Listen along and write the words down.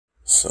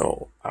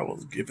So I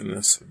was given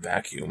this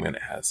vacuum and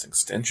it has an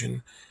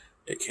extension.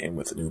 It came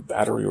with a new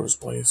battery was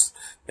replaced.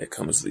 It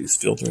comes with these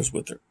filters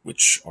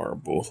which are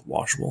both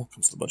washable.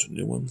 Comes with a bunch of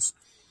new ones.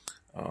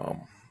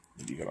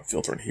 You got a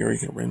filter in here you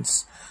can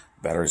rinse.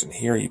 Batteries in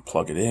here, you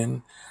plug it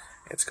in.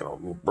 It's got a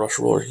little brush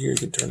roller here you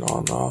can turn on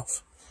and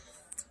off.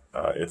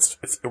 It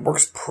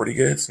works pretty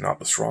good. It's not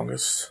the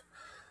strongest,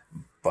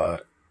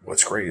 but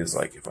what's great is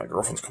like if my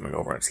girlfriend's coming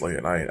over and it's late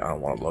at night, I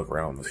don't want to lug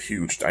around with a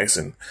huge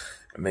Dyson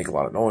and make a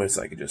lot of noise.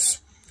 I can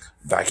just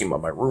vacuum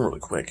up my room really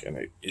quick,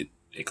 and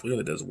it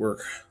clearly does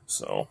work.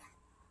 So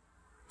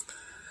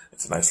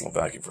it's a nice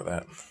little vacuum for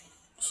that.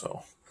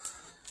 So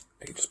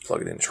I can just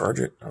plug it in, charge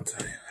it. I'll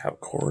tell you, have a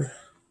cord.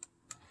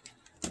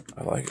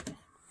 I like it.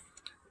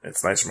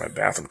 It's nice for my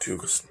bathroom too,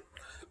 because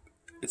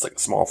it's like a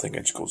small thing.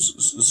 It just goes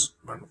zzz,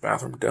 around the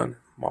bathroom, done.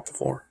 Mop the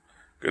floor,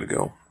 good to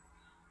go.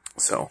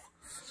 So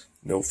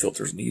no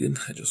filters needed.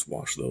 I just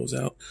wash those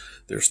out.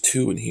 There's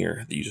two in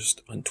here that you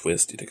just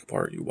untwist, you take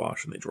apart, you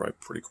wash, and they dry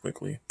pretty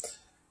quickly.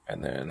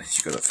 And then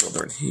you got a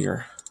filter in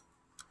here.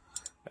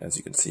 As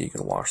you can see, you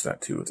can wash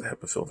that too. It's a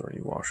HEPA filter and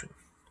you wash it.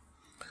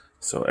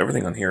 So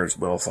everything on here is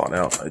well thought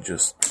out. I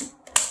just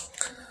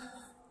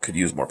could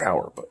use more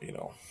power, but you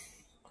know,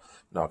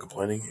 not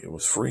complaining. It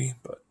was free,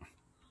 but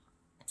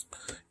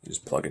you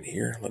just plug it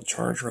here, let it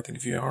charge for I think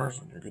a few hours,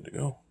 and you're good to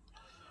go.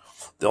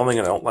 The only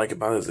thing I don't like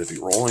about it is if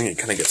you're rolling, it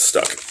kind of gets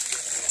stuck.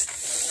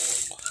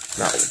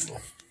 Not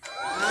legal.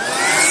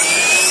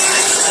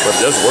 But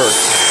it does work.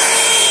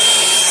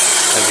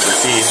 As you can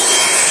see.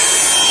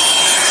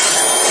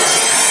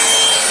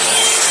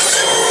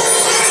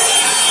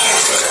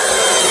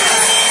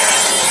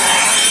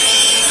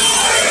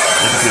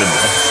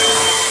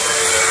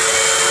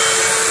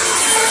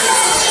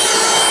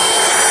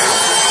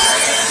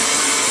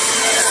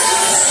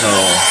 So,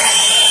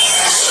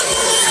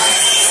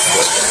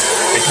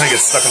 it kind of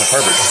gets stuck in the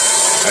carpet.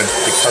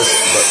 The carpet,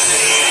 but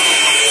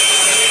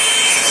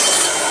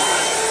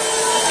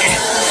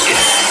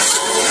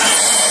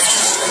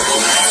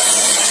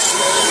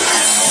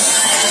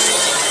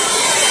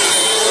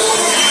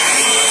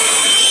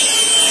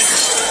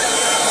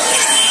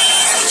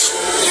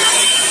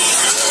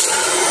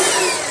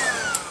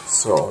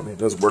so I mean, it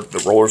does work.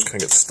 The rollers kind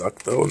of get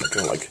stuck though, and they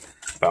kind of like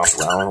bounce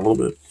around a little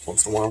bit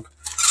once in a while.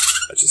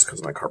 That's just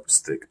because my carpet's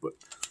thick, but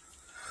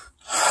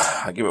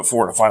I give it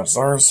 4 to 5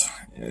 stars.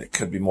 It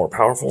could be more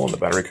powerful, and the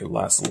battery could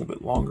last a little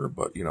bit longer,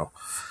 but you know,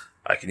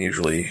 I can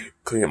usually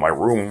clean up my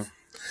room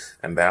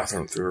and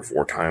bathroom 3 or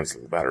 4 times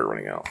with the battery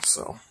running out.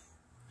 So,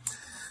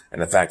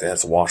 and the fact that it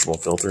has washable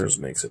filters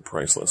makes it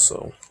priceless.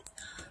 So,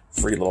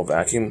 free little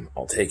vacuum,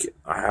 I'll take it.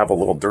 I have a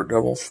little dirt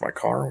devil for my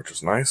car, which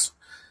is nice.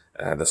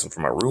 I have this one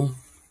for my room,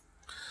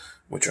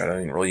 which I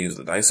don't even really use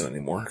the Dyson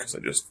anymore because I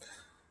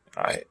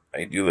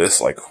do this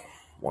like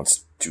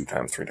once, 2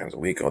 times, 3 times a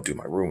week. I'll do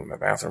my room and my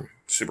bathroom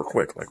super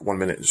quick, like 1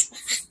 minute,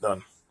 just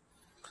done.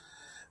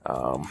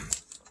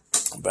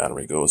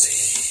 Battery goes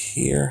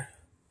here,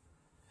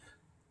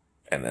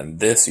 and then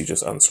this you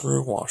just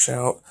unscrew, wash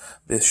out.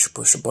 This you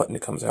push a button,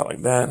 it comes out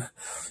like that.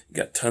 You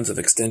got tons of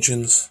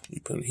extensions.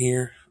 You put it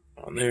here,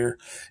 on there.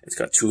 It's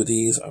got 2 of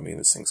these. I mean,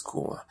 this thing's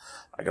cool.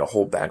 I got a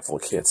whole bag full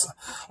of kits.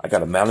 I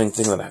got a mounting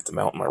thing that I have to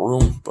mount in my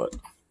room, but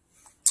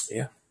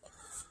yeah.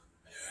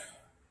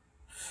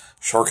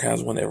 Shark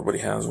has one, everybody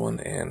has one,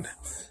 and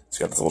it's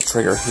got this little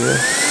trigger here.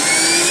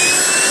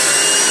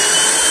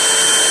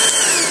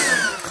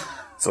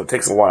 So it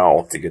takes a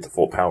while to get to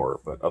full power,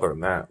 but other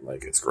than that,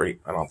 like, it's great.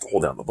 I don't have to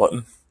hold down the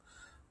button.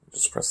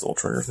 Just press the little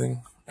trigger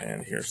thing,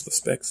 and here's the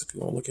specs if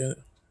you want to look at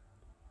it.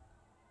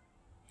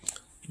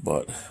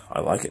 But I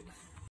like it.